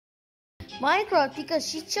Minecraft because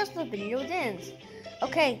she's just a video dance.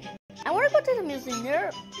 Okay, I want to go to the music there.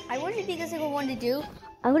 I want to because I want to do.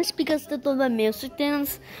 I want to speak us to the music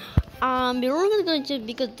dance. We're going to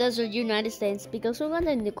because desert United States because we're going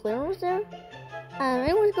to nuclear there.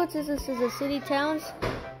 I want to go to the city towns.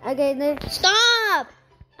 Okay, then stop.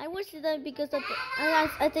 I want to that because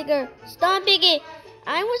I think stop, Biggie.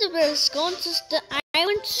 I was going to I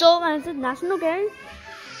went so as a national game.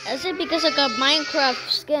 I said because I got Minecraft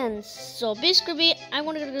skins. So basically, I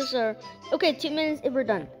want to go to sir. Okay, 2 minutes if we're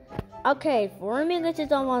done. Okay, 4 minutes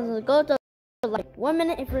if I want to go to like 1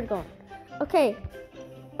 minute if we're gone. Okay,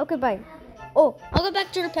 bye. Oh, I'll go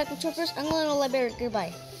back to the pack first. I'm going to library.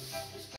 Goodbye.